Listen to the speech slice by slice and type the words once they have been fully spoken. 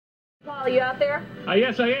Paul, you out there?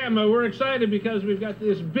 Yes, I am. We're excited because we've got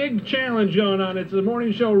this big challenge going on. It's a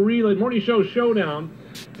morning show relay, morning show showdown,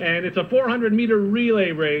 and it's a 400-meter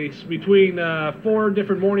relay race between 4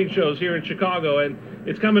 different morning shows here in Chicago, and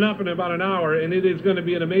it's coming up in about an hour, and it is going to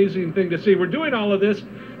be an amazing thing to see. We're doing all of this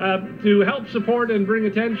to help support and bring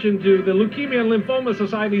attention to the Leukemia and Lymphoma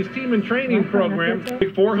Society's team and training program. The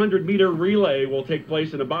 400-meter relay will take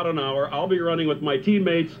place in about an hour. I'll be running with my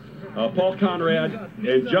teammates, Paul Conrad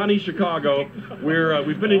and Johnny Chicago.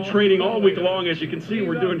 We've been in training all week long. As you can see,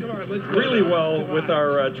 we're doing really well with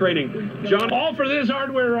our training. John, all for this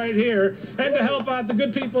hardware right here, and to help out the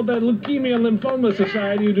good people at the Leukemia and Lymphoma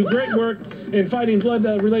Society who do great work in fighting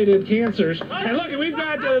blood-related cancers. And look, we've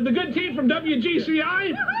got the good team from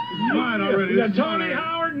WGCI. Mine already. We got Tony,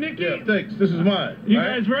 Howard, Nikki. Yeah, thanks. This is mine. You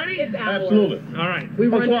guys ready? Absolutely. All right.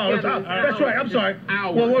 That's right. I'm sorry.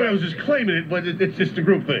 Well, I was just claiming it, but it's just a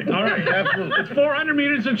group thing. All right. Absolutely. It's 400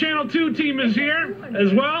 meters. The Channel 2 team is here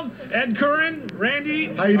as well. Ed Curran,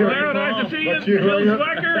 Randy, how you doing? Valero, nice to see you. Bill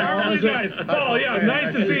Zwecker, how are you guys? Paul,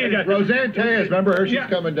 nice to see you guys. Roseanne Tejas, remember her? She's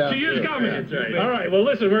coming down. She is coming. That's right. All right. Well,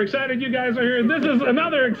 listen, we're excited you guys are here. This is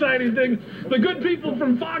another exciting thing. The good people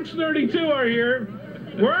from Fox 32 are here.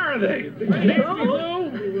 Where are they? Nancy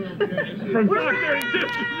Lou from Fox 32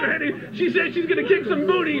 is ready. She said she's going to kick some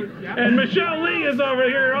booty. And Michelle Lee is over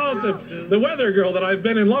here also. The weather girl that I've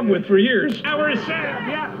been in love with for years. Our Sam,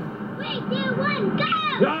 yeah. 3, 2, 1,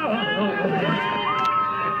 go!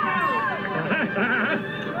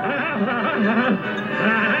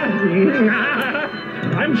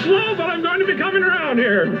 I'm slow, but I'm going to be coming around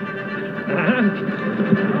here.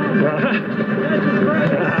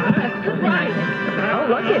 Oh,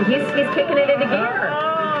 look at he's kicking it into gear.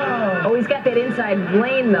 Oh, he's got that inside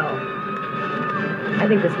lane though. I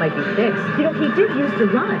think this might be fixed. You know, he did used to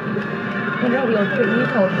run. I know the old he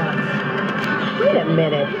told us. Wait a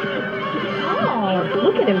minute. Oh,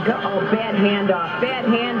 look at him go. Oh, bad handoff. Bad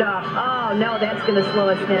handoff. Oh no, that's gonna slow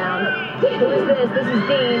us down. Who is this? This is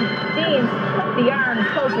Dean. Dean, put the arms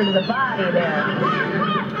closer to the body there.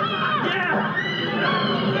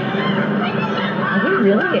 He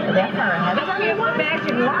really is that far ahead. I can't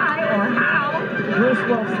imagine why or how. Bruce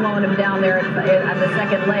Wolf slowing him down there on the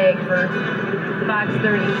second leg for Fox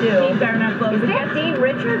 32. Better not close. Is that Dean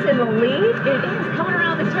Richards in the lead? It is coming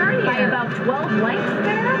around the turn by about 12 lengths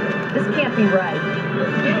there. This can't be right.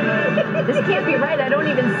 This can't be right. I don't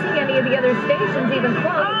even see any of the other stations even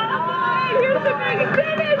close. Oh, here's the big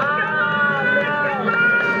finish. Oh, no.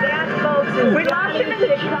 That, folks, is Johnny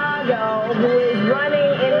Chicago, who is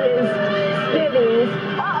running in his civvies.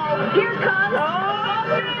 Uh-oh, here comes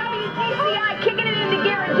WGCI kicking it into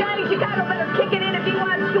gear, and Johnny Chicago better kick it in if he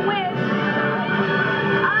wants to win.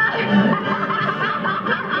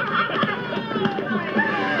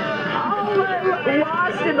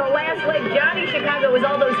 Lost in the last leg. Johnny Chicago was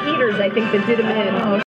all those heaters, I think, that did him in.